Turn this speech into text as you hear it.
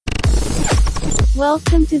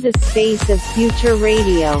Welcome to the space of future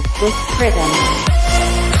radio with Pritam.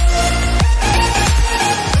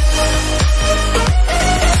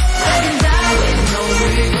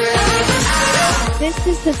 This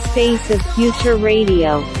is the space of future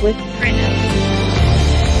radio with Pritam.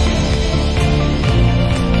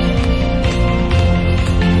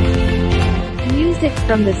 Music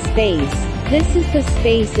from the space. This is the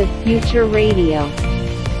space of future radio.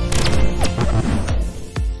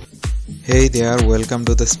 Hey there, welcome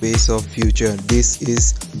to the space of future. This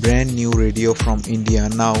is brand new radio from India.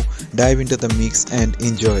 Now dive into the mix and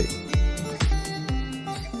enjoy.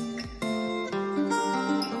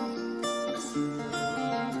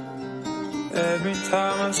 Every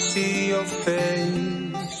time I see your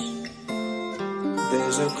face,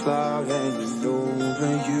 there's a cloud hanging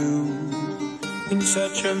over you in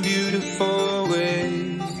such a beautiful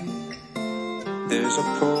way. There's a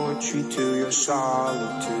poetry to your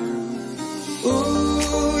solitude.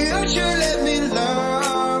 Ooh, you should let me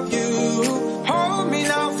love you. Hold me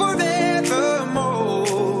now forevermore.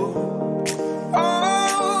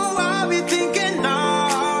 Oh, I'll be thinking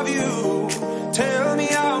of you. Tell me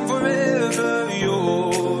I'm forever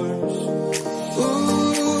yours.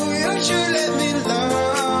 Ooh, you should let me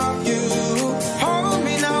love you. Hold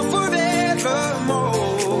me now forevermore.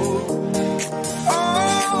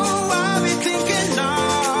 Oh, I'll be thinking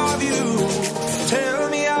of you. Tell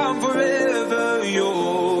me I'm forever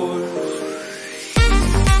yours.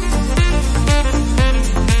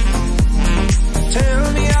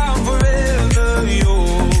 Tell me I'm forever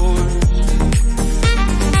yours.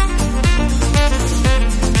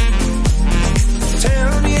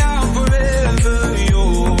 Tell me I'm forever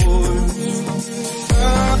yours.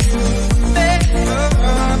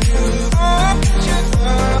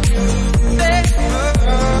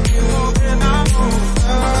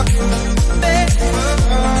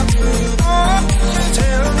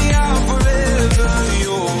 Tell me I'm forever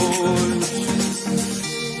yours.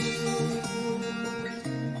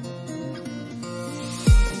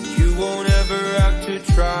 You won't ever have to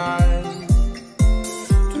try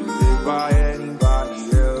to live by anybody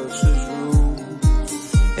else's rules.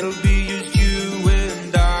 It'll be just you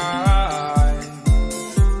and I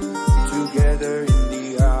together in the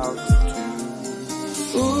altitude.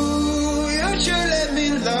 Ooh, you should let me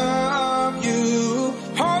love you.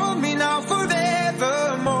 Hold me now forevermore.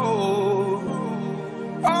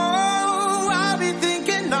 Oh, I'll be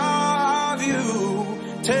thinking of you.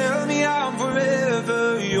 Tell me I'm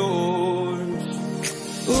forever yours.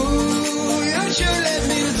 Ooh, you should let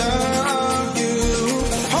me love you.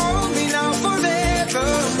 Hold me now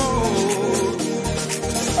forevermore.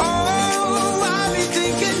 Oh, I'll be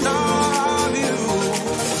thinking of you.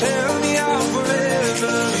 Tell me I'm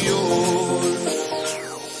forever yours.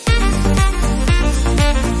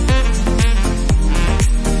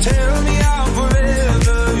 Tell me I'm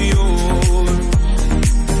forever yours.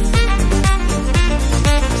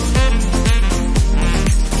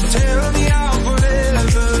 Tell me I'm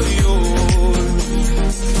forever yours.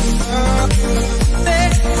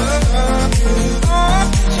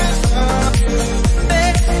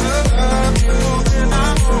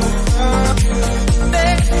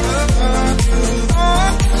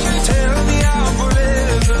 Tell me I'm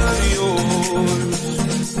forever yours.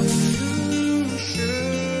 You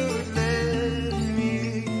should let me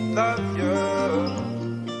love you,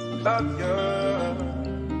 love you.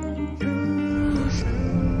 You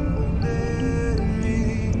should let me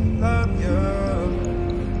love you,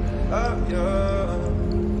 love you.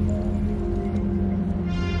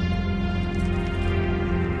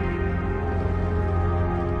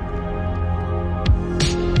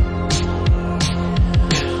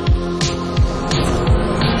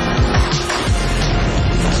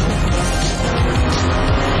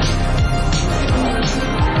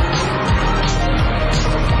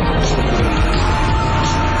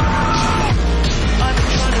 I've been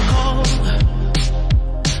trying to call.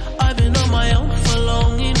 I've been on my own for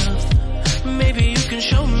long enough. Maybe you can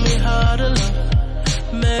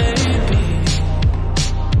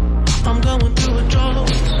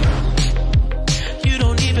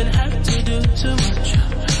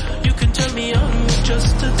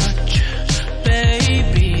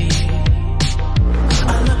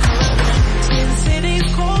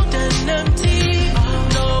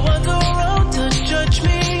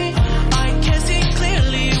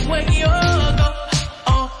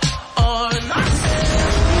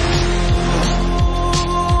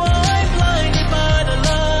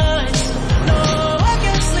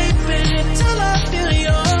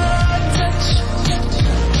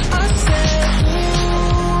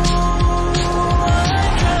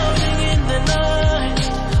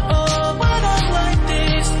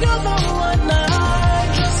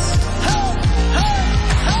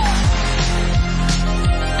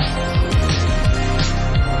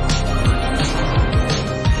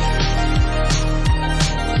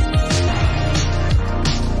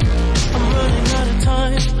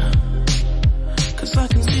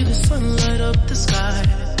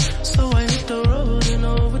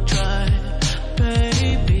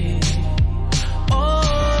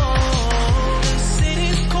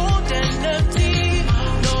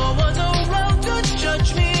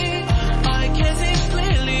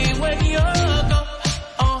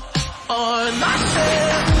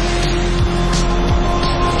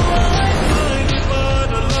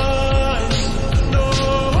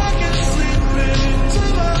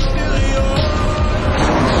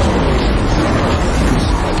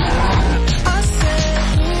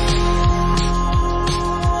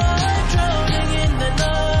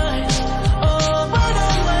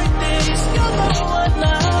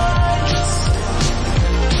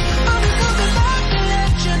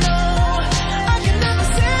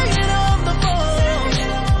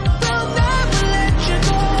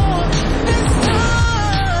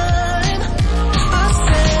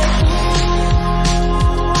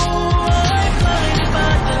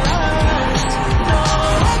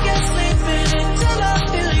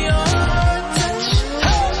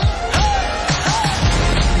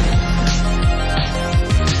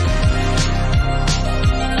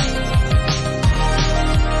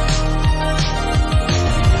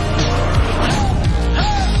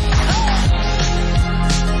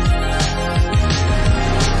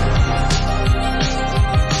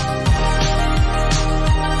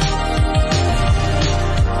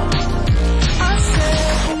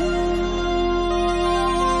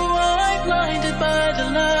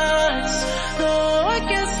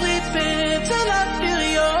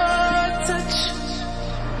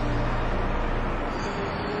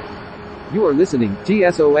You are listening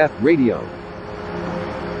TSOF Radio.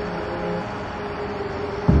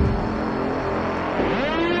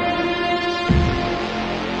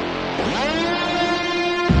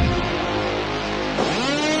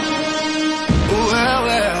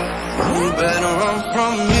 You better run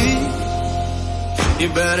from me. You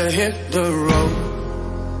better hit the road.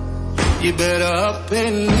 You better up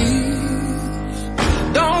and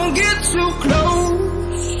leave. Don't get too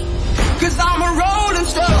close, 'cause I'm a rolling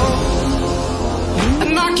stone,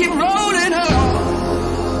 and I keep rolling up.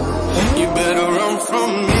 You better run from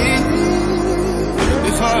me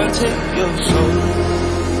before I take your soul.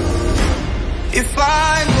 If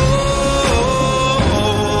I go,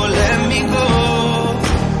 let me go.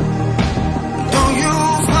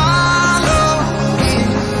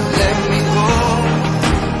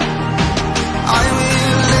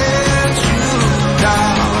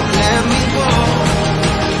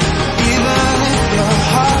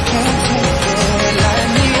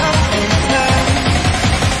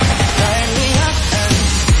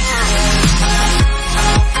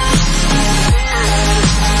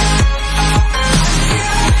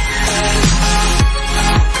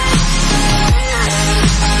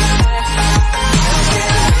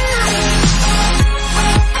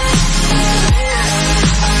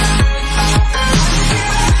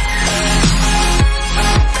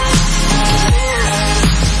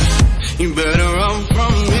 You better run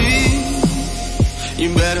from me. You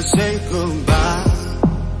better say goodbye.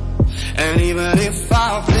 And even if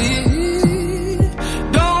I bleed,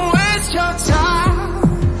 don't waste your time,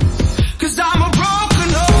 'cause I'm a broken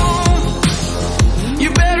home. You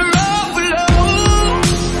better run alone.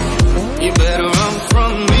 You better run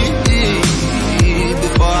from me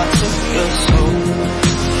before I take your soul.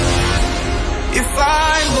 If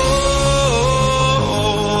I go,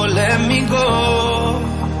 let me go.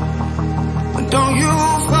 Don't you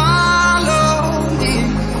follow me,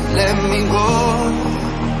 let me go.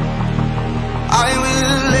 I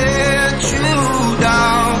will let you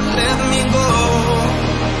down, let me go.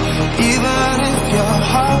 Even if your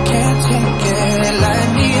heart can't take it, light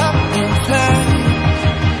me up and fly.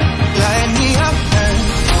 Light me up and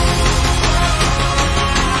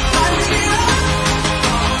light me up.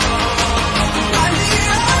 Light me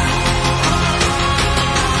up.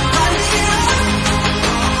 Light me up.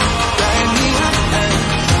 Light me up and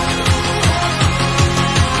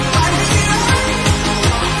light me up. Light me up.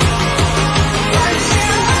 Light me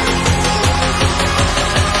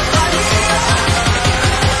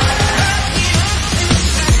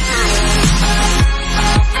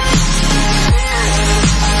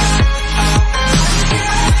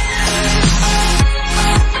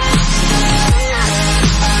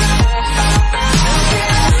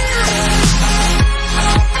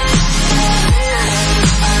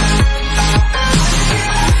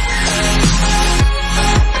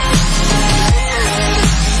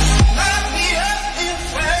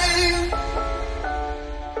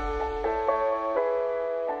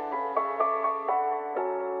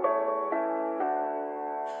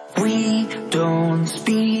We don't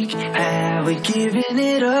speak. Have we given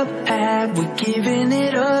it up? Have we given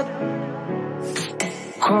it up?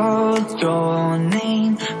 Call your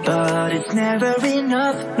name, but it's never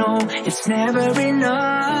enough. No, it's never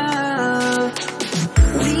enough.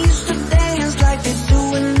 We used to dance like they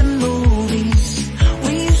do in the movies.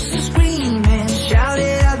 We used to scream and shout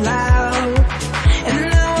it out loud. And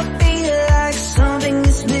now I feel like something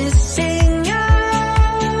is missing out.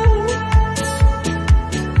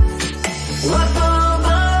 Up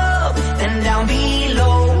above and down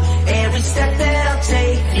below, every step that I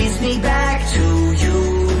take leads me back to you.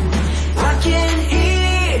 I can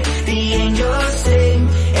hear the angels sing.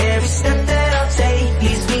 Every step that I take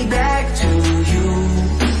leads me back to you.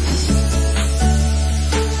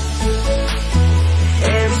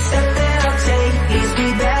 Every step that I take leads me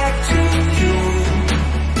back to you.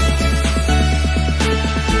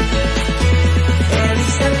 Every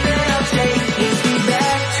step that I take leads me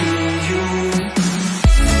back to you.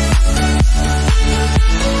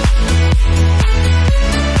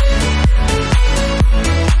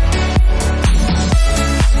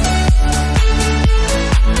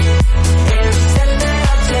 Every step that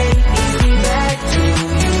I take leads me back to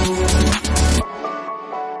you.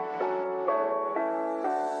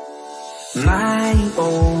 My,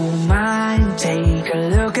 oh my, take a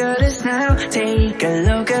look at us now. Take a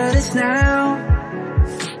look at us now.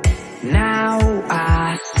 Now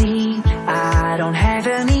I see, I don't have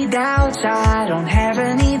any doubts. I don't have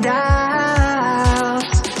any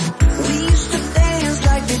doubts. We used to dance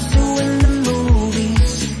like they do in the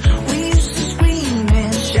movies. We used to scream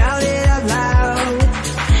and shout it out loud.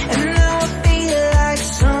 And now I feel like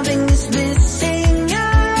something is missing.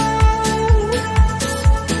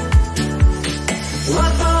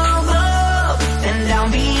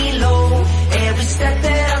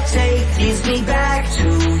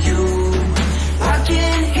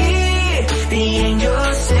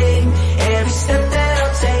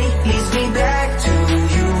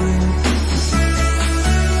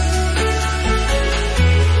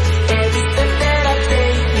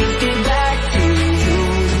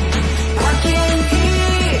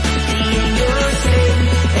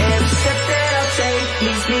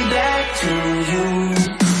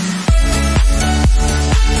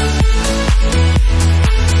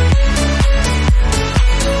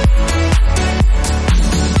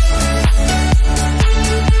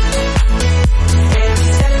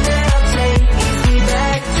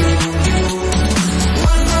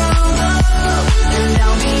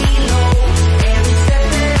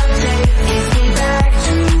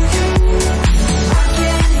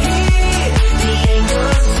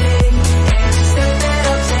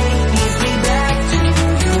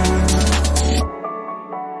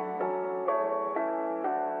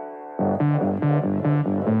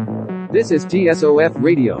 This is TSOF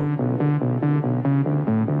Radio.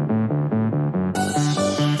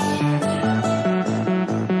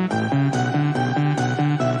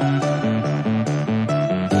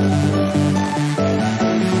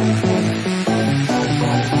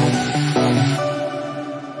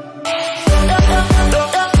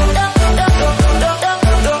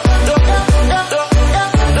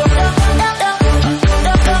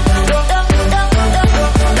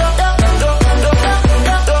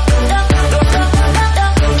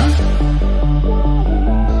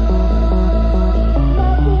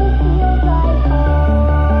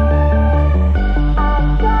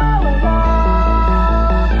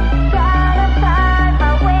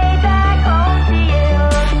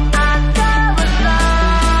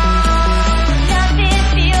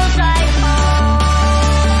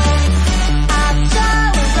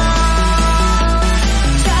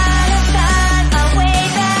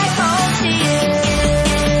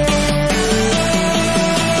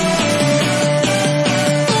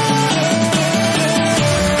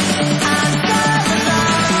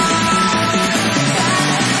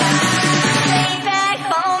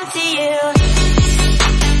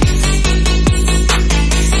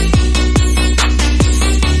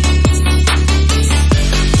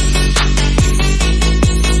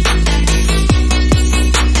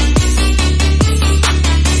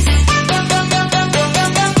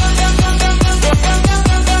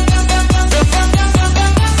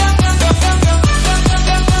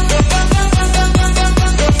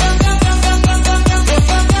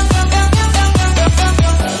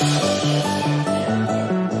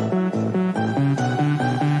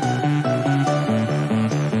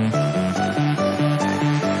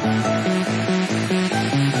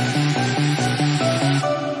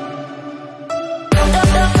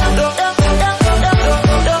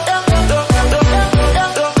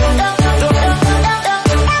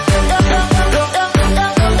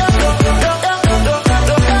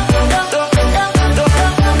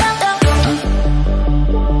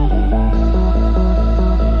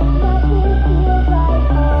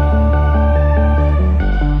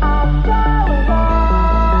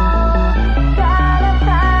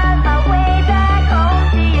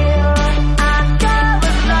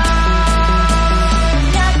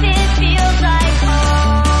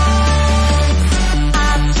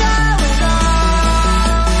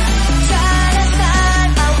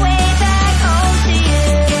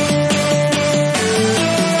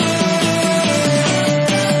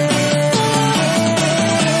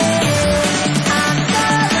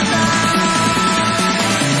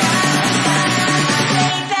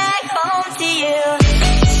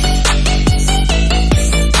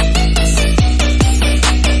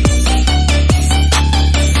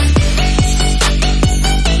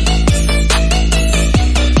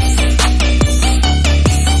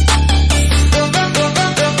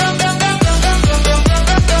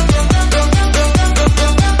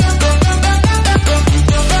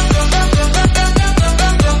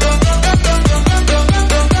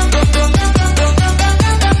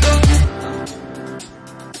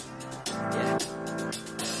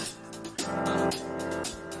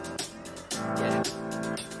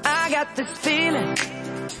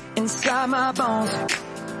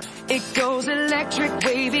 It goes electric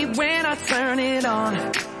wavy when I turn it on.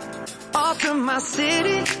 Off from my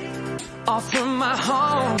city, off from my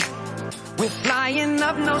home. We're flying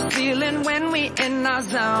up, no ceiling when we in our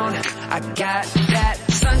zone. I got that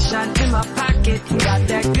sunshine in my pocket, got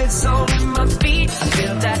that good soul in my feet. I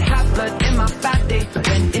feel that hot blood in my body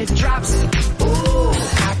when it drops. Ooh,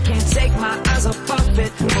 I can't take my eyes off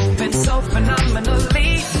it, moving so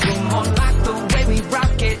phenomenally. You're more like the way we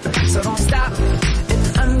rock it, so don't stop.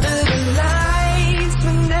 And under the lights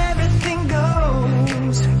when everything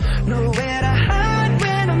goes, nowhere to hide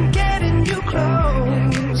when I'm getting you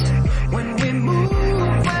close. When we move,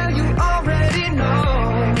 well you already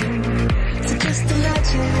know. So just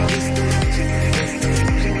imagine.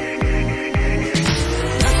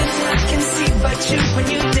 Nothing I can see but you when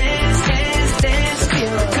you dance, dance, dance.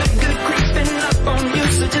 Feel good, good creeping up on you.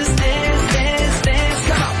 So just dance, dance, dance.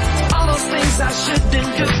 Come on. All those things I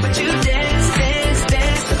shouldn't do, but you dance, dance,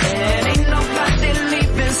 dance. And ain't nobody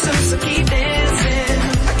leaving soon, so keep dancing.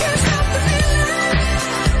 I can't stop the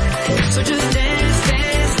feeling. So just dance,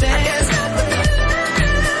 dance, dance. I can't stop the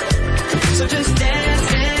feeling. So just dance,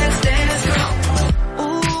 dance, dance. Come on.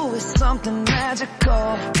 Ooh, it's something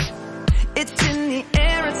magical. It's in the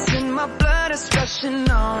air, it's in my blood, it's rushing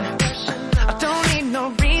on. I don't need no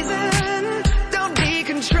reason, don't need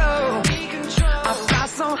control. I fly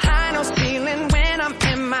so high, no ceiling when I'm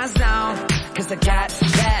in my zone. Cause I got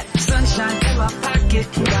that sunshine in my pocket,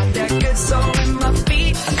 got that good soul in my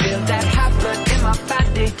feet. I feel that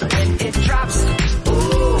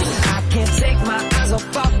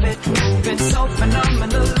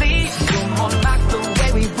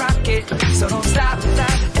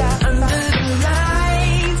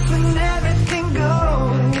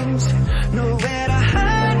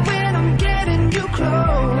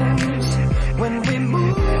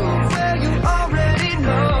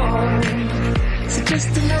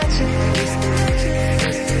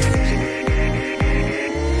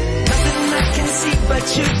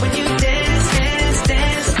but you when you dance, dance,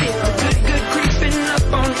 dance. Feel good creeping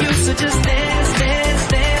up on you, so just dance, dance,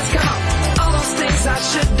 dance. Come on, all those things I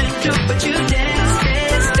shouldn't do, but you dance,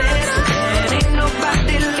 dance, dance. And ain't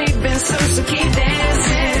nobody leaving, so keep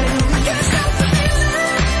dancing. I can't stop the feeling,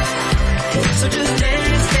 so just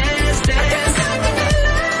dance, dance, dance.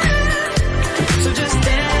 So just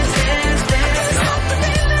dance, dance, dance.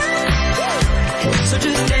 So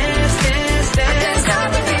just dance, dance, dance. Stop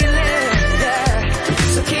the feeling, yeah.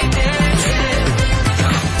 So keep dancing.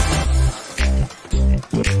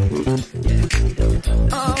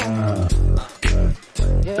 Oh,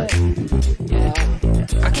 yeah, yeah.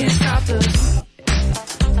 I can't stop the.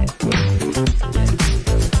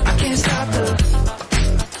 I can't stop the.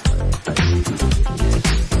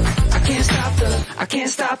 I can't stop the. I can't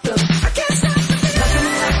stop the. I can't stop the. Nothing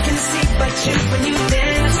I can see but you when you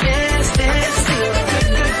dance, dance, dance. Feel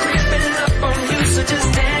good creeping up on you, so just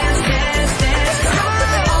dance, dance, dance.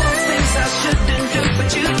 All those things I shouldn't do, but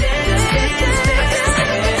you dance, dance, dance.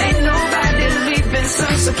 Ain't nobody leaving,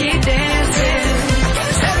 so keep dancing.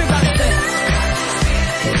 Everybody dance.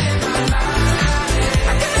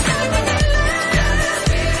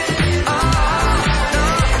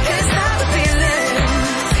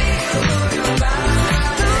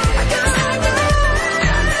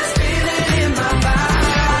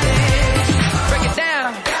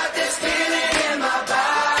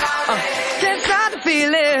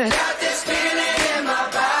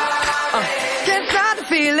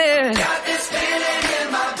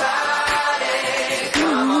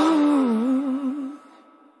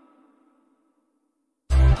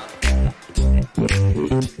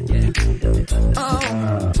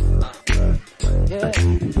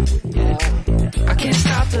 I can't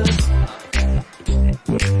stop the.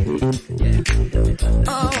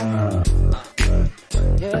 Oh,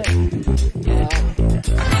 yeah, yeah.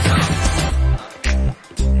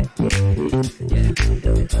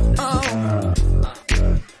 Oh,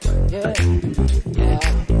 yeah, yeah.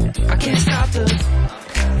 I can't stop the.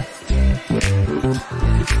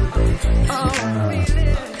 Oh,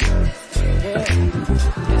 yeah, yeah.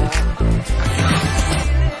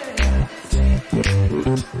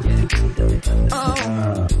 Oh,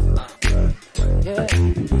 yeah,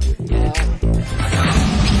 yeah.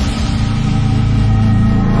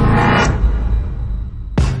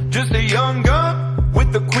 Just a young gun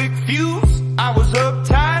with a quick fuse. I was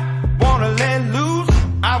uptight, wanna let loose.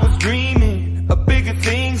 I was dreaming of bigger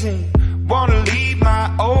things and wanna leave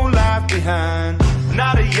my old life behind.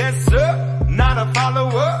 Not a yes sir, not a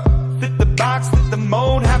follower. Fit the box, fit the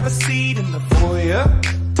mold, have a seat in the foyer.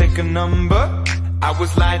 Take a number. I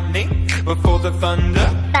was lightning before the thunder.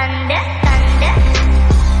 Thunder, thunder,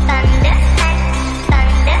 thunder,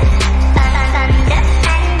 thunder, thunder,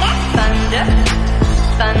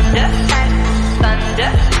 thunder, thunder,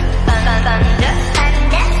 thunder,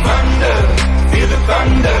 thunder, thunder, feel the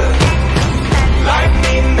thunder.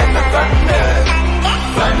 Lightning and the thunder.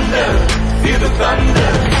 Thunder, feel the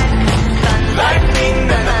thunder. Lightning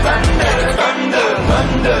and the thunder. Thunder,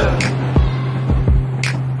 thunder,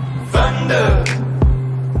 thunder.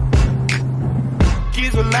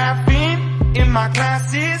 Kids were laughing in my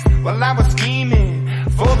classes while I was scheming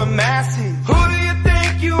for the masses. Who do you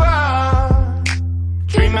think you are?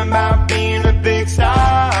 Dreaming about being a big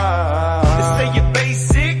star. They say you're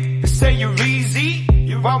basic, they say you're easy.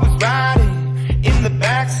 You're always riding in the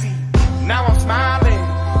backseat. Now I'm smiling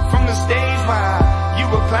from the stage while you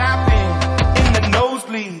were clapping in the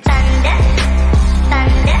nosebleeds. Thunder,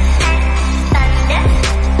 thunder, thunder,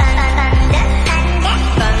 thunder,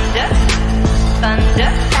 thunder,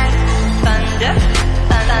 thunder,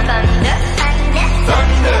 thunder, thunder,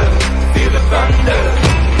 thunder, feel the thunder.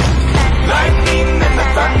 Lightning and the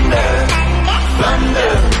thunder.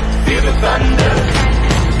 Thunder, feel the thunder.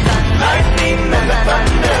 Lightning and the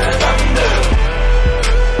thunder. Thunder.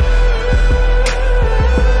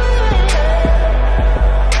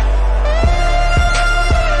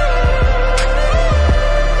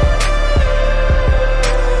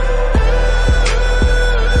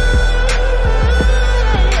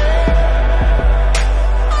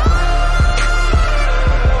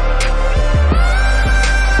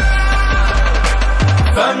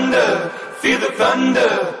 Thunder, feel the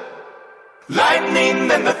thunder.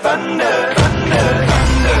 Lightning and the thunder. Thunder,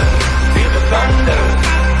 thunder, feel the thunder.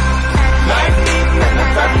 Lightning and the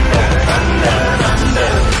thunder. Thunder,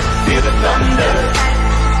 thunder, feel the thunder.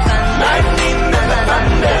 Lightning and the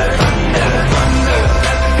thunder. Thunder, thunder,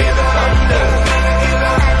 feel the thunder.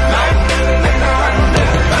 Lightning and the thunder.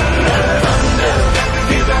 Thunder, thunder,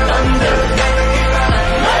 feel the thunder.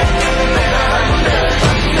 Lightning and the thunder.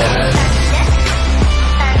 Thunder.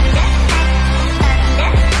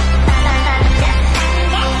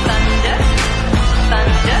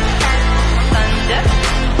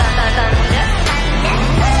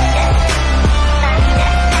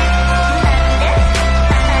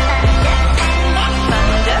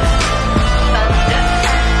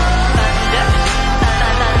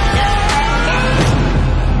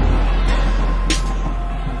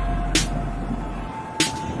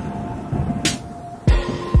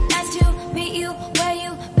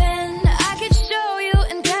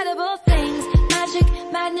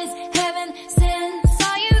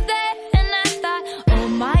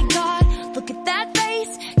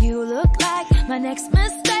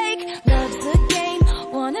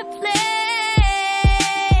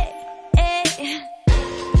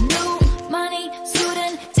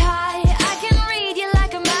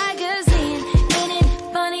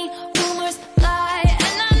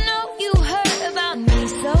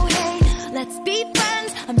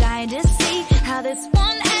 see how this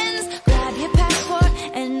one ends. Grab your passport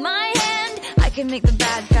and my hand. I can make the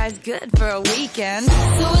bad guys good for a weekend. So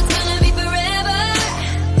it's gonna be forever,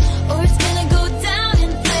 or it's gonna go down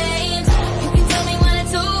in flames. You can tell me when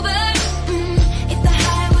it's over, if the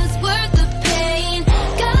high was worth the pain.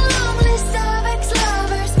 Got a long list of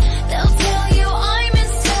ex-lovers, they'll tell you I'm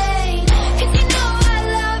insane. 'Cause you know I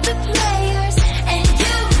love the players, and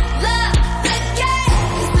you love the game.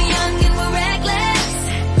 'Cause we're young and we're reckless,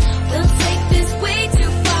 we'll take this way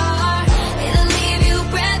too far. It'll leave you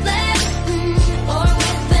breathless, or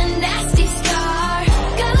with a nasty scar.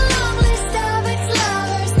 Got a long list of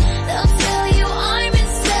ex-lovers, they'll tell you I'm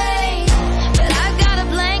insane. But I've got a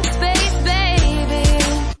blank space, baby,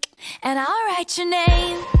 and I'll write your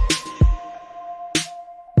name.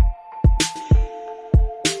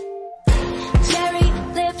 Cherry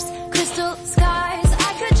lips, crystal skies,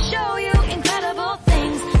 I could show you incredible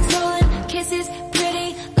things. Stolen kisses,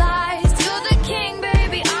 pretty lies. You're the king,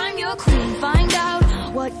 baby, I'm your queen. Find out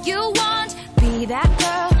what you want, be that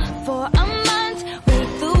girl for a month. Wait,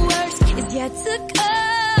 the worst is yet to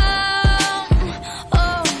come.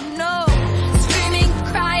 Oh no, screaming,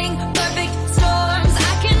 crying, perfect storms.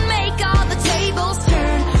 I can make all the tables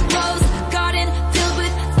turn. Rose garden filled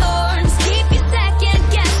with thorns. Keep you second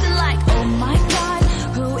guessing like, oh my god,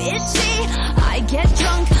 who is she? I get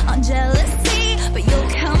drunk on jealousy, but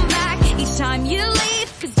you'll come back each time you leave.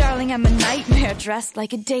 'Cause darling, I'm a nightmare dressed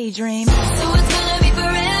like a daydream. So it's gonna be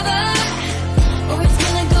forever, or it's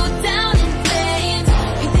gonna go down in flames.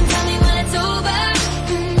 You can tell me when it's over,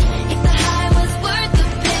 if the high was worth the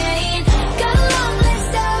pain. Got a long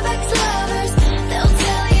list of ex-lovers, they'll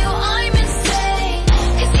tell you I'm insane.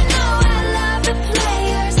 'Cause you know I love the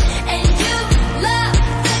players, and you love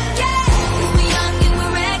the game. 'Cause we're young and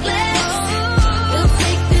we're reckless, we'll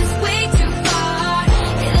take this way too far.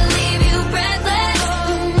 It'll leave you breathless,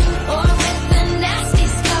 or with a nasty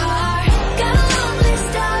scar. Got a long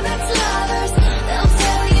list of ex-lovers, they'll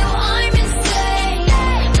tell you I'm insane.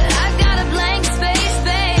 But I've got a blank space,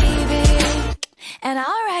 baby, and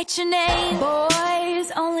I'll write your name. Boys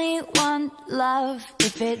only want love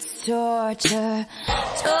if it's torture.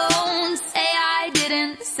 Don't say I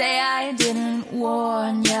didn't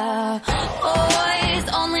warn ya. Boys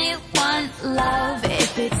only want love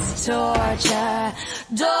if it's torture.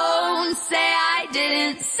 Don't say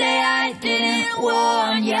I didn't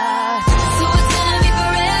warn ya. So it's gonna be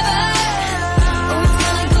forever, or it's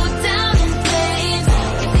gonna go down in flames.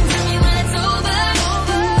 You can tell me when it's over,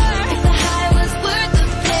 if the high was worth the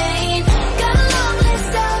pain. Got a long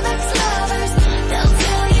list of ex-lovers, they'll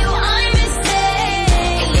tell you I'm insane.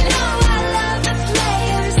 And you know I love the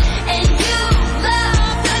players, and you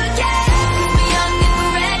love the game. 'Cause we're young and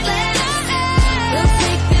we're reckless, we'll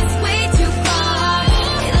take this way too far.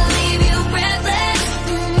 It'll leave you breathless,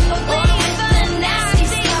 or with a nasty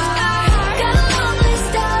scar. Got a long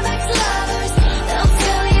list of ex-lovers, they'll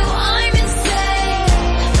tell you I'm insane.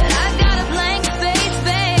 But I've got a blank space,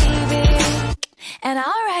 baby, and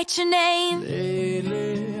I'll write your name.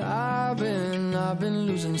 Lately, I've been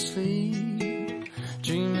losing sleep,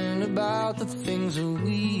 dreaming about the things that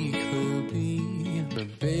we could be.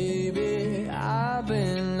 But baby, I've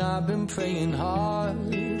been praying hard.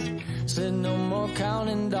 Said no more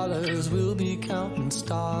counting dollars, we'll be counting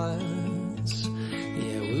stars.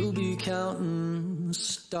 Yeah, we'll be counting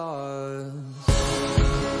stars.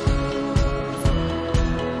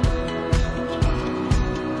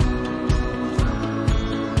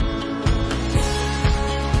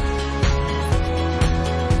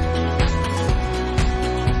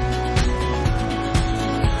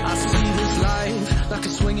 I see this life like a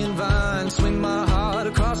swinging vine, swing my heart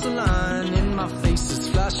across the line. In my face is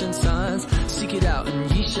flashing signs, seek it out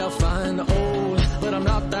and ye shall find. Old, but I'm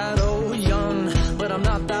not that old. Young, but I'm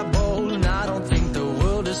not that bold. And I don't think the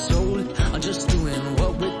world is sold, I'm just doing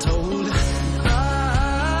what we're told. I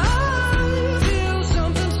feel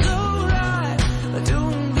something so right,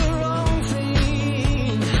 doing the wrong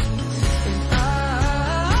thing. And I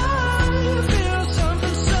feel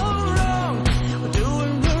something so wrong,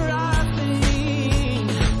 doing the right thing.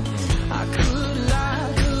 I could lie,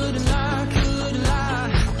 couldn't lie, could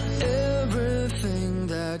lie. Everything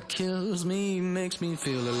that kills me makes me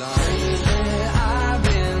feel alive. Lately, I've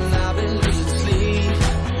been losing sleep,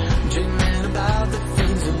 dreaming about the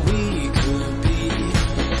things that we could be.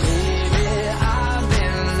 Baby, I've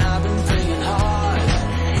been praying hard.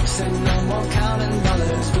 Said no more counting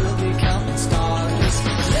dollars, we'll be counting stars.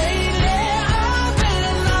 Lately, I've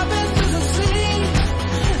been losing sleep,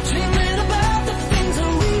 dreaming about the things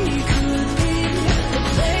that we could be.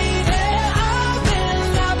 Baby, I've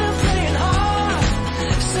been praying hard.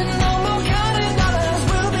 Said no more counting dollars,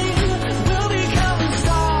 we'll be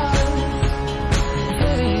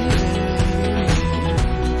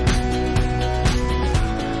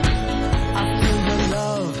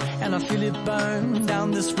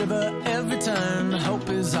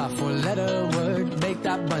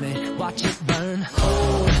money, watch it burn.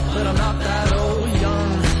 Old, but I'm not that old.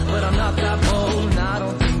 Young, but I'm not that bold. And I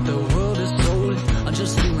don't think the world is sold. I'm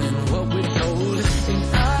just doing what we're told. And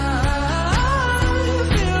I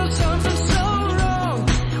feel something so wrong.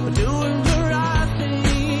 We're doing the right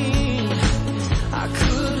thing. I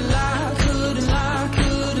could lie, couldn't lie,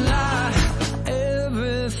 could lie.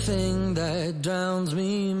 Everything that drowns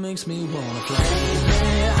me makes me wanna fly.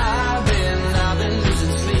 I've been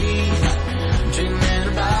losing sleep, dreaming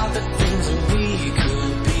about the things that we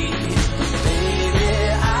could be. Baby,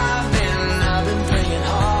 I've been praying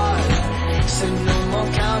hard. Said no more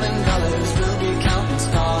counting dollars, we'll be counting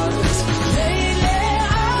stars. Lately,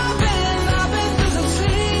 I've been losing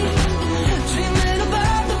sleep, dreaming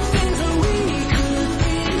about the things that we could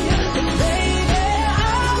be. Baby,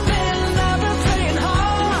 I've been praying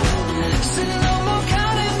hard. Said no more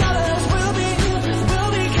counting dollars, we'll be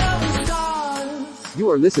counting stars. You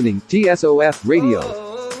are listening TSOF Radio.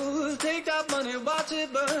 Oh, take that money, watch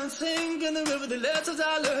it burn, sing in the river the lessons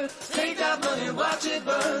I learned. Take that money, watch it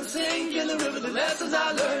burn, sing in the river the lessons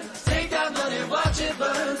I learned. Take that money, watch it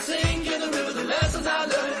burn, sing in the river the lessons I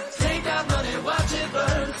learned. Take that money, watch it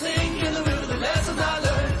burn, sing in the river the lessons I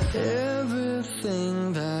learned.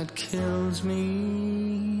 Everything that kills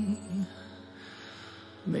me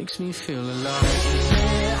makes me feel alive.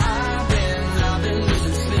 I've been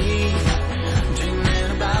losing sleep,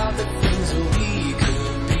 dreaming about the things that we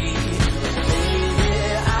could be. Baby,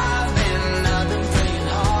 I've been praying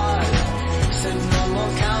hard. Said no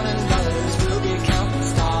more counting dollars, we'll be counting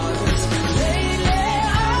stars. Lately,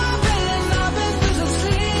 I've been losing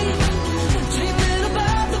sleep, dreaming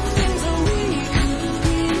about the things that we could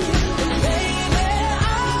be. Baby,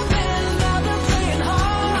 I've been praying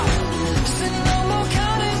hard. Said no more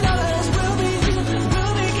counting dollars, we'll be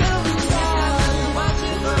counting stars. Watch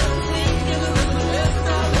it burn, sing in the river the lessons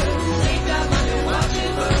I learned. Take that money, watch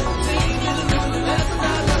it burn, sing in the river the lessons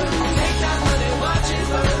I learned. Take that money, watch it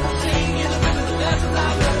burn, sing in the river the lessons I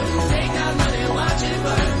learned. Take that money, watch it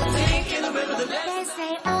burn, sing in the river the They lessons.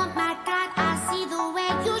 say, oh my God, I see the way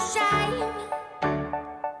you shine.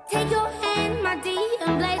 Take your hand, my dear,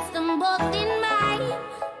 and place them both in mine.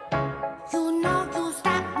 You know you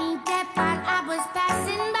stopped me dead while I was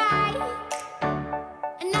passing by.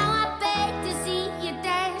 And now I beg to see you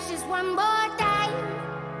dance just one more time.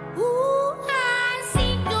 Ooh, I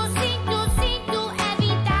see you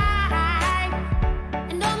every time.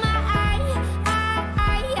 And oh my,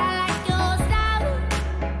 I like your style.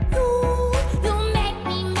 You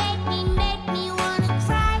make me wanna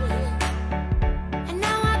cry. And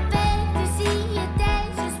now I beg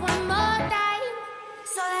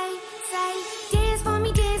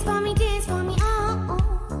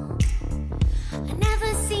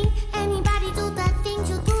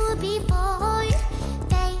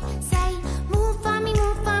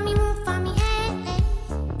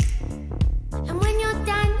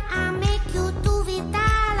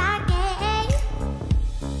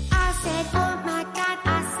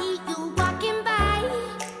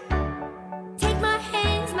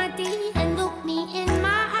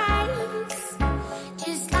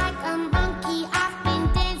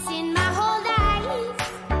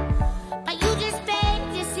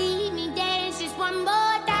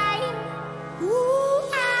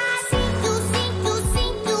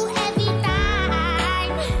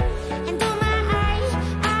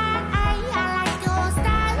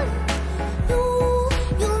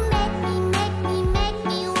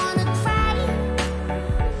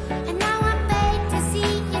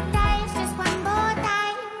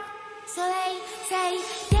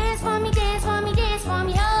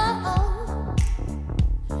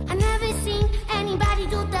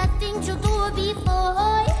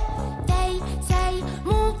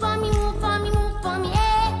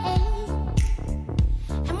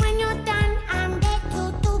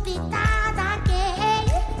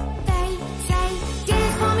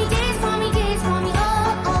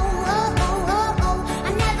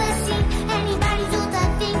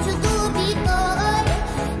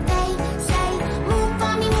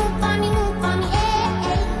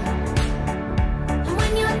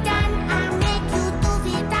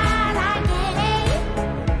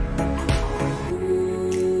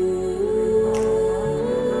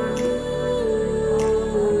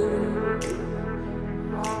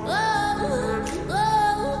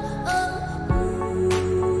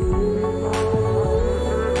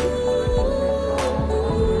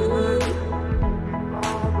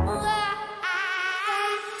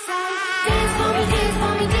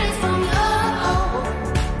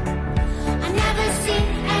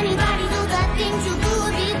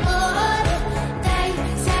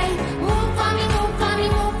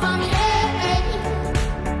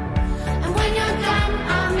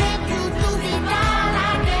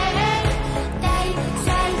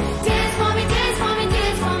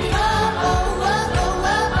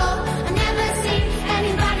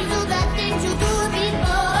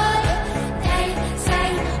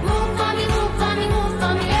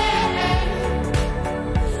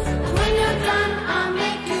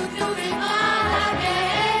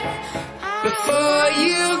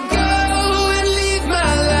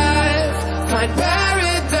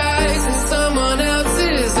paradise in someone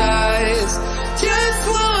else's eyes. Just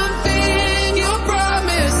one thing you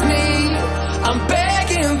promise me. I'm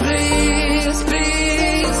begging, please,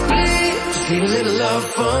 please, please. Just leave a little love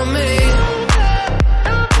for me.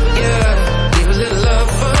 Yeah, leave a little love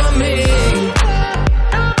for me.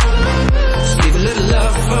 Just leave a little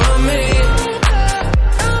love for me.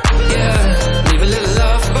 Yeah, leave a little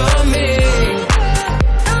love for me.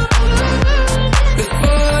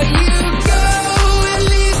 Before you go and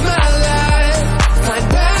leave my life, find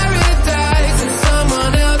paradise in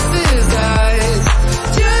someone else's eyes.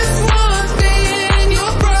 Just one thing you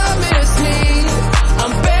promise me.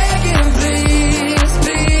 I'm begging, please,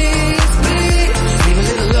 please, please. Just leave a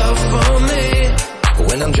little love for me.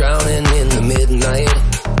 When I'm drowning in the midnight,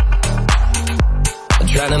 I'm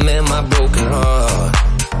trying to mend my broken heart.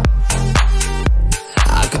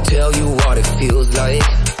 I could tell you what it feels like,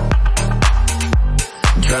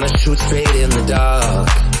 trying to shoot straight in the dark.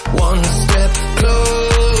 One step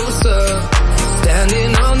closer,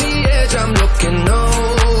 standing on the edge, I'm looking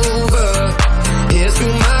over. Here's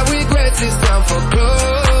through my regrets, it's time for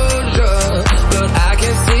closure, but I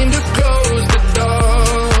can't seem to close the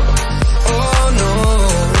door. Oh no.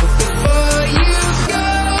 Before you go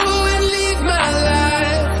and leave my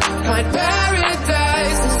life, find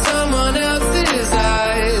paradise in someone else's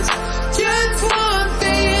eyes. Just one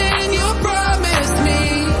thing you promised me.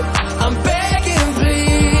 I'm begging,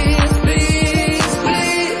 please, please,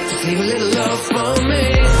 please. Just leave a little love for me.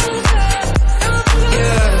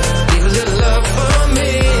 Yeah, leave a little love for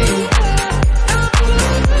me.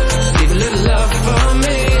 Just leave a little love for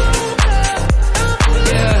me.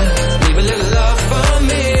 Yeah, leave a little love for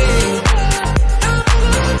me.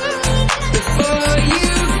 Before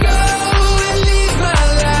you go and leave my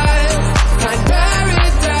life, find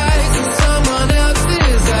paradise in someone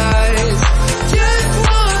else's eyes. Just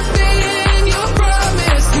one thing you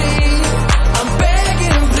promised me. I'm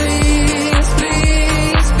begging, please,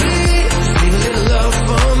 please, please. Leave a little love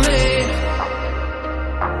for me.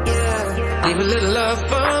 Yeah, leave a little love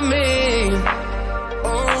for me. Oh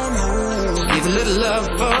no. Leave a little love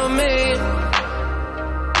for me.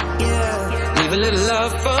 Yeah, leave a little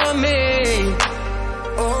love for me.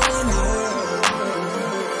 Oh no.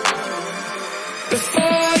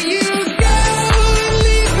 Before you go and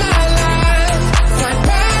leave my life, find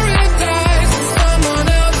paradise in someone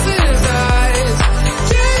else's eyes.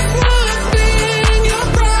 Just one thing you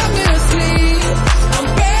promised me. I'm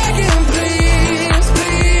begging, please,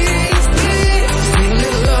 please, please. Just leave a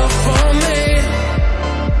little love for me.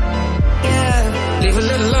 Yeah, leave a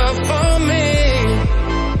little love for me.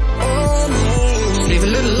 Oh no. Just leave a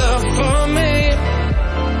little love for me.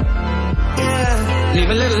 Yeah, leave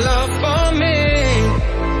a little love for me.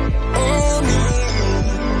 Oh no.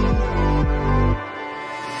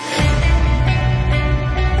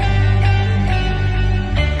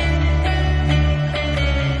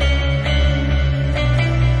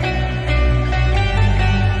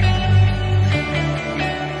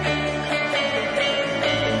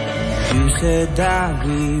 You said that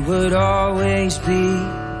we would always be.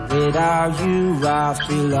 Without you, I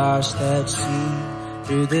feel lost at sea.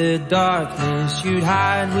 Through the darkness, you'd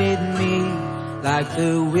hide with me. Like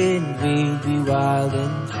the wind, we'd be wild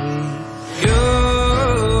and free. You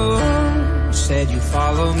said you'd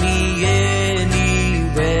follow me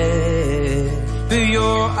anywhere. But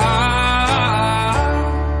your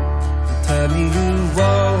eyes tell me you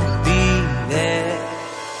won't be there.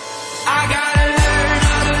 I gotta learn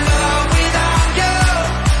how to love without you.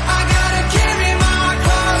 I gotta carry my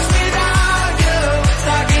cross without you.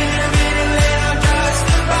 Stuck in the middle and I'm just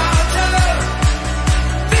about to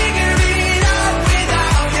figure it out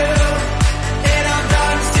without you. And I'm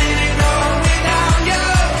done sitting home without you.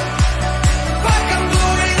 Fuck, I'm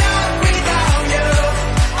going out without you.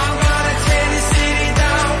 I'm gonna tear the city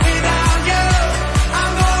down without you.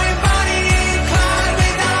 I'm going Bonnie and Clyde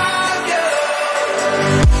without you.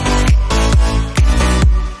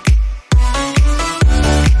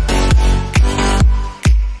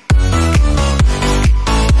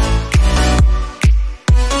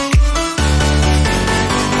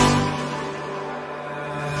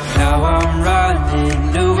 Now I'm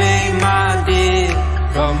running away, my dear,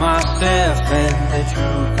 from myself and the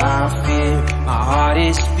truth I fear. My heart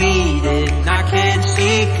is beating, I can't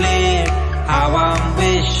see clear. How I'm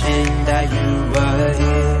wishing that you were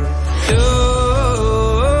here. You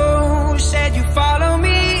said you follow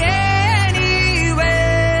me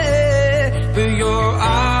anywhere, but your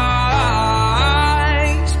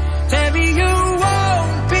eyes tell me you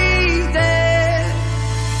won't be there.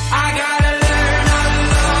 I gotta learn how to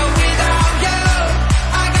love without you.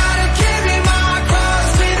 I gotta carry my cross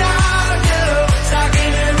without you. Stuck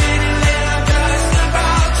in the middle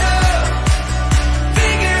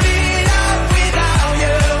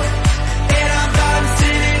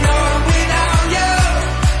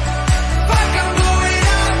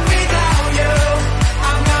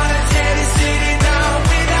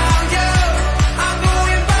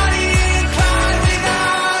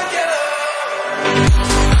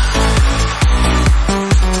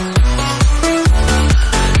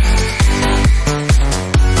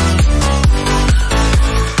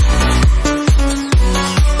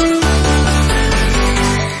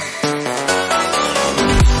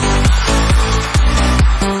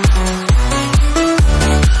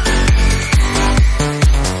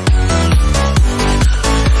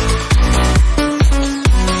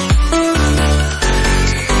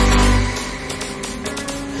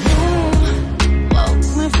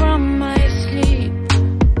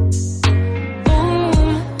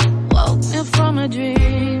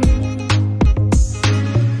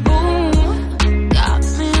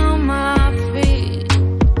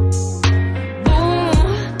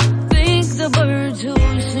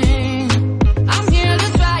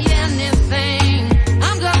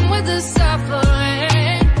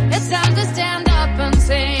stand up and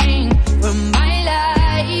sing for my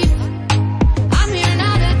life. I'm here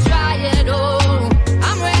now to try it all.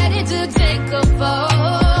 I'm ready to take a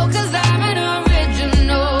fall, 'cause I'm an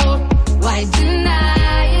original. Why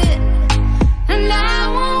deny it? And I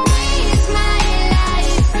won't waste my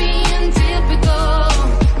life being typical.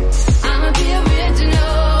 I'ma be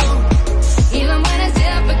original, even when it's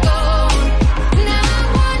difficult. And I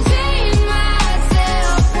won't change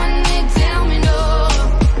myself when they tell me no.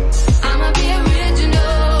 I'ma be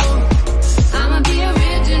original, I'ma be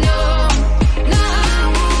original. No, I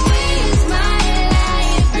won't waste my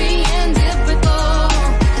life being difficult.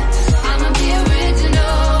 I'ma be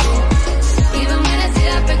original, even when it's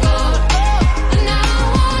difficult. And I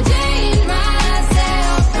won't change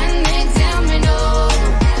myself when they tell me no.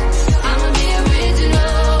 I'ma be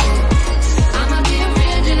original, I'ma be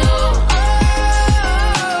original.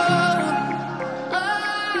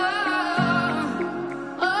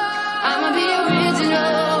 I'ma be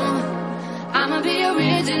original, I'ma be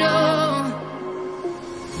original.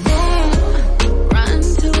 Boom, run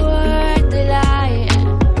toward the light.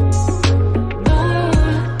 Boom,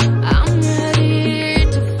 I'm ready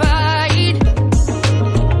to fight.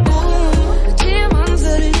 Boom, the demons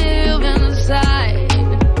that live inside.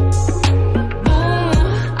 Boom,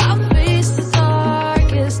 I'll face the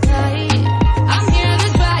darkest night. I'm here to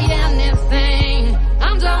try anything.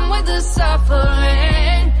 I'm done with the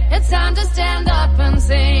suffering. It's time to stand up and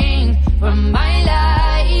sing for my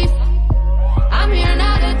life. I'm here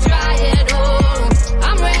now to try it all.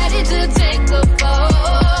 I'm ready to take the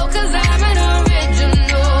fall, 'cause I'm an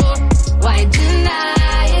original. Why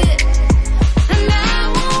deny it? And I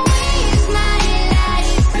won't waste my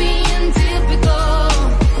life being typical.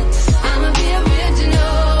 I'ma be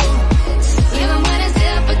original, even when it's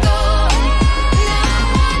difficult. And I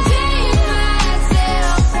won't change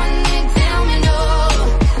myself when they tell me no.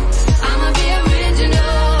 I'ma be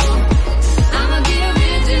original, I'ma be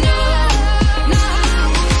original. No, I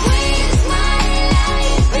won't waste my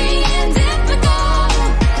life being difficult.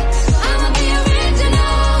 I'ma be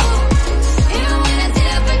original, even when it's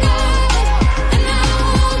difficult. And I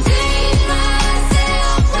won't change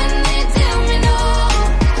myself when they tell me no.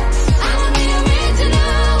 I'ma be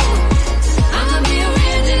original, I'ma be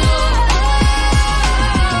original.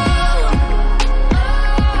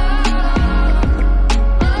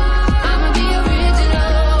 I'ma be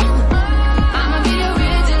original, I'ma be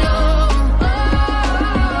original.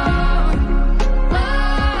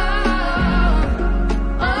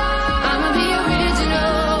 I'ma be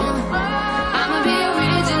original, I'ma be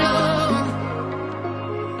original.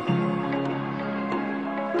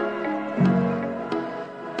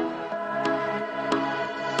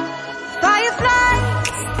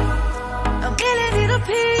 Fireflies, a million little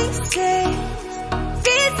pieces,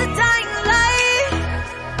 feeds the dying light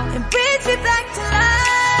and brings me back to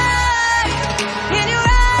life. In your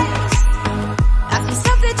eyes, I see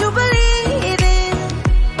something to believe in.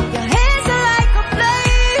 Your hands are like a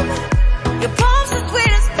flame, your palms are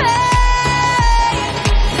sweet as pain.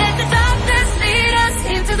 Let the darkness lead us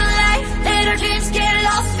into the light. Let our dreams get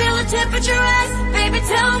lost, feel the temperature rise. Baby,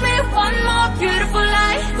 tell me one more beautiful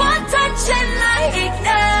lie. One touch and I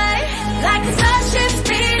ignite, like a starship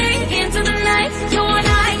speeding into the night. You and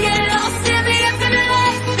I get lost in the infinite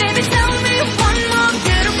light. Baby, tell me one more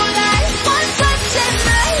beautiful lie. One touch and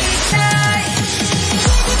I ignite.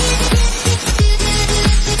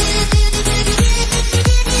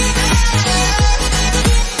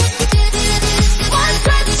 One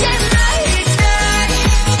touch and I ignite.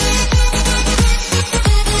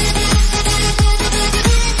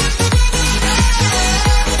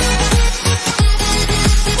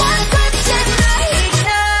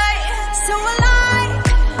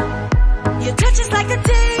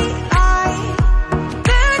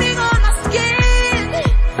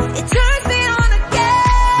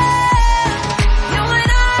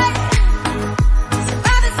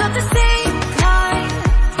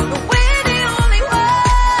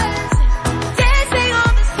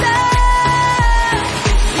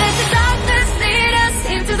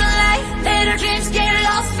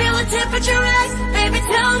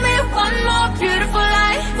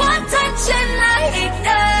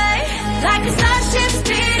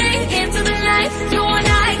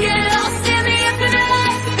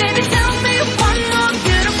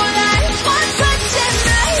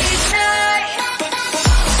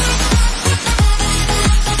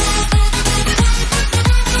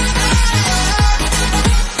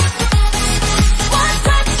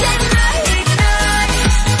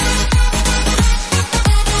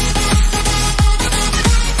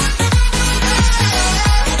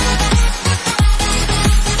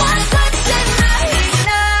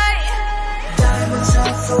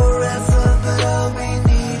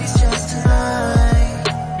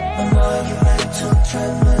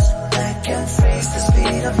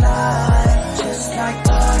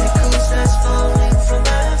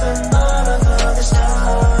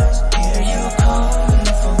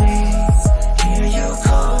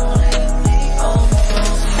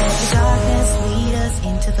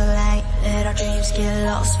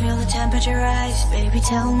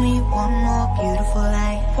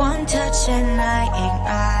 touch and I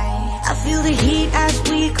ignite. I feel the heat as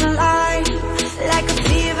we collide, like a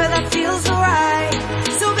fever that feels alright.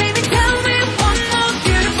 So baby, tell me one more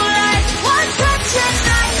beautiful lie. One touch and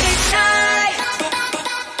I ignite.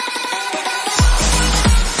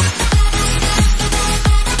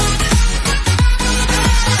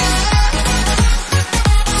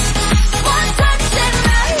 One touch and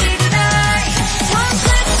I ignite. One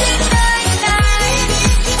touch and I ignite.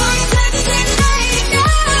 One touch and I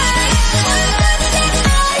ignite.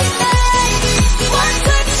 One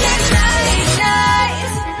touch and I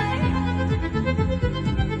ignite.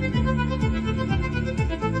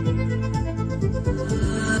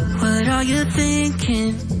 What are you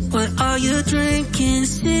thinking? What are you drinking?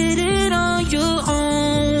 Sitting on your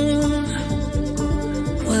own.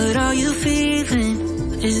 What are you feeling?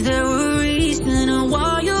 Is there a reason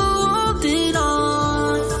why you're holding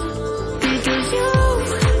on? Because you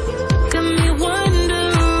got me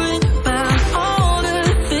wondering about all the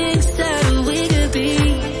things that we could be.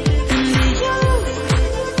 And then you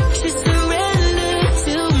should surrender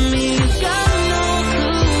to me. Got no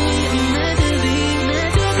clue we're meant to be,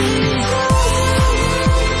 meant to be.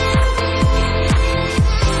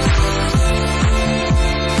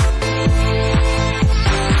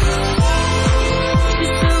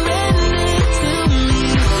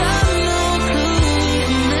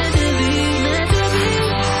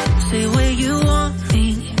 Say where you want me,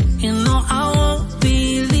 you know I won't be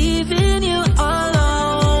leaving you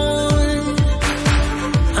alone.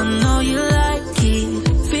 I know you like it,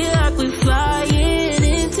 feel like we're flying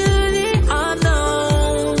into the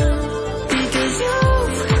unknown. Because you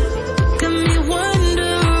got me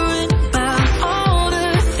wondering about all the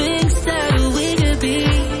things that we could be.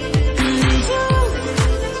 And then you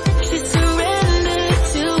should surrender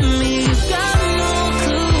to me. Got no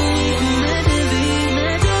clue we're meant to be,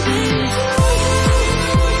 meant to be.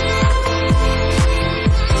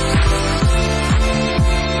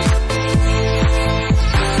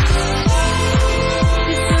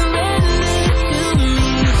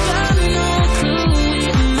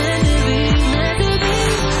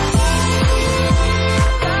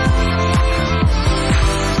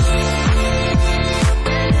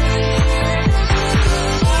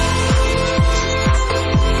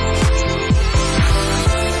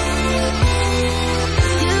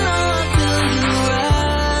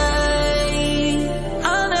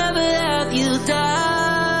 I'll never have you die.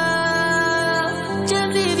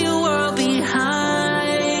 Just leave your world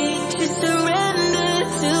behind. Just surrender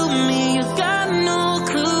to me. You got no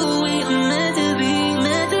clue we're meant to be,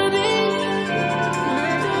 meant to be.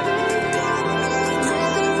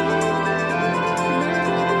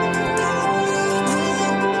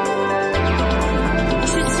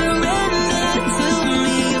 Just surrender to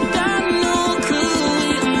me. You got no clue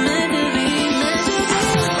we're meant to be, meant to be.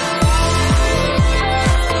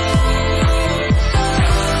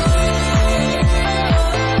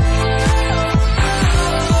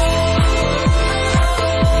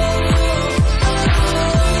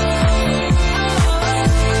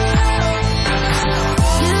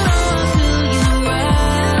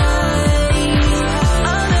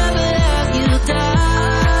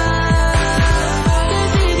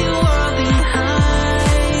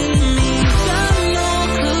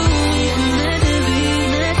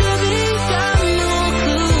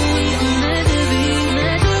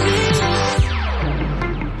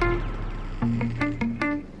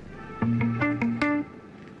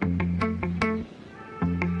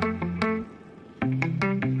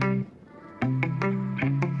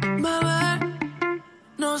 Bebé,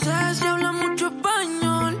 no sé si habla mucho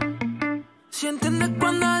español. Si entiendes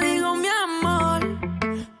cuando digo mi amor.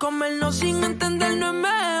 Comernos sin entendernos es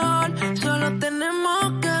mejor. Solo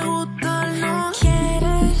tenemos que gustarnos.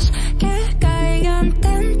 ¿Quieres que caigan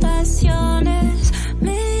tentaciones?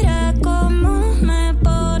 Mira cómo me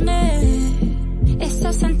pone. Ese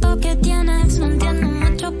acento que tienes, no entiendo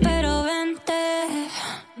mucho, pero vente.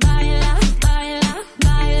 Baila, baila,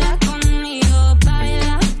 baila conmigo.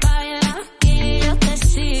 Baila, baila, que yo te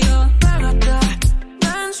sigo. Pégate,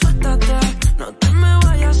 ven, suéltate. No te me vayas.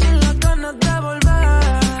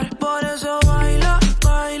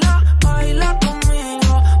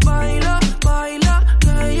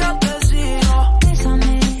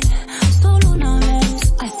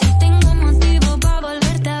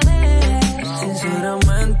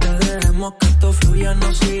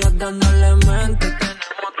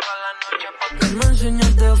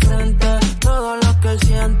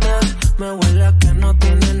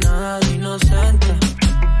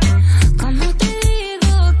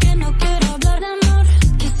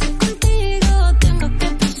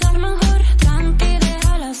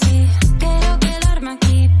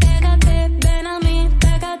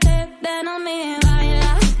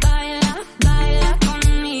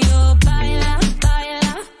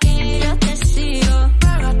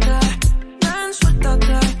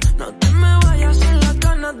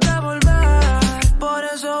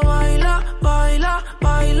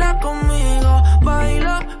 conmigo.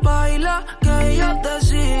 Baila, baila, que yo te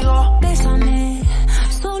sigo. Bésame,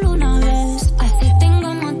 solo una vez, así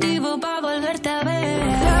tengo motivo para volverte a ver.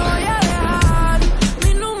 Te voy a dejar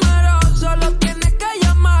mi número, solo tienes que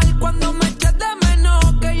llamar cuando me eches de menos,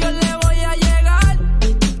 que yo le voy a llegar.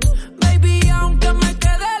 Baby, aunque me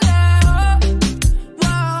quede lejos,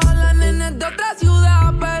 wow, la nena es de otra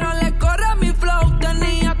ciudad, pero le corre mi flow,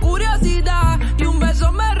 tenía curiosidad y un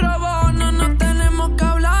beso me robó, no nos tenemos que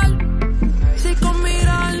hablar, si con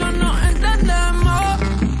mirarlo nos entendemos,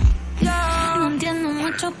 yeah. No entiendo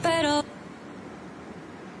mucho, pero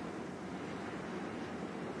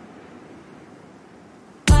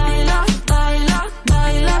Baila, baila,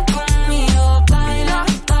 baila conmigo. Baila,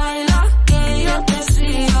 baila, que yo te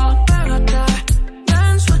sigo. Pégate,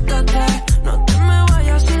 ven, suéltate, no te me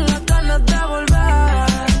vayas sin las ganas de volver.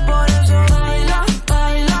 Por eso baila,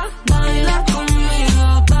 baila, baila conmigo.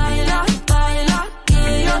 Baila, baila, que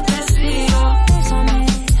yo te sigo. bésame,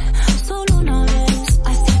 solo una vez,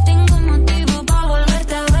 así tengo motivo para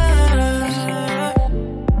volverte a ver.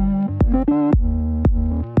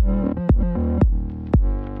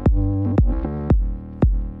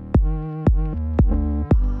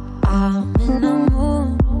 I'm in the mood,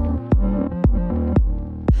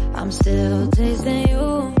 I'm still tasting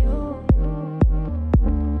you.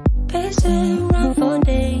 Pacing around for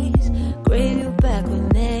days, crave you back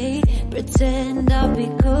with me, pretend I'll be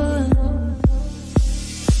good.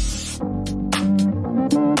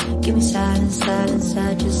 Give me silence, silence,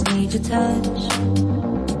 I just need your touch.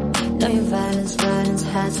 Know your violence, violence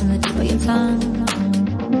hides in the tip of your tongue.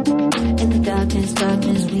 In the darkness,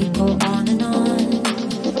 darkness, we go on and on.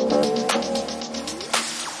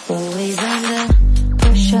 Always under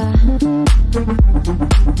pressure.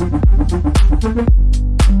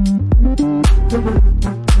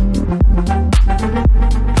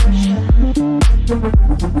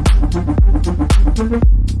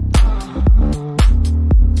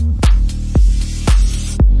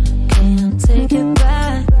 Can't take it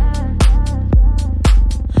back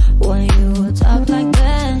when you talk like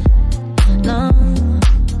that. No,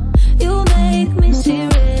 you make me see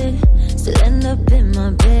red. Still end up in my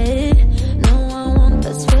bed. No, I want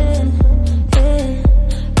that sweat.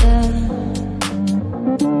 Yeah.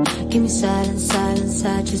 Give me silence, silence,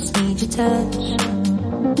 I just need your touch.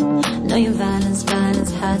 Know your violence,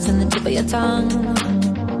 violence hides in the tip of your tongue.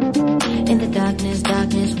 In the darkness,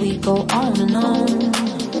 darkness, we go on and on.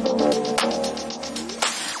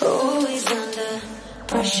 Always under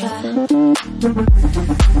pressure.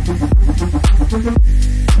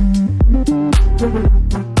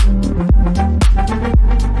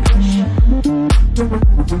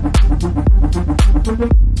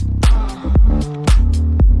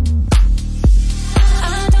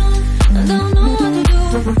 I don't know what to do.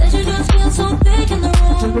 That you just feel so big in the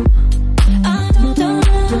room. I don't know.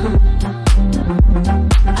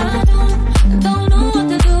 I don't know what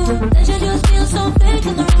to do. That you just feel so big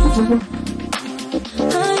in the room.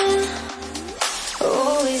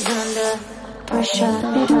 Always under pressure.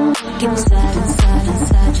 Give me silence,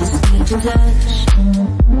 silence, I just need your touch.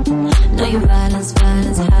 Know your violence,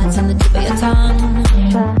 violence hides on the tip of your tongue.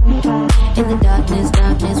 In the darkness,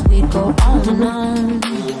 darkness, we go on and on.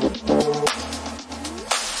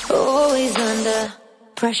 Always under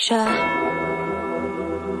pressure.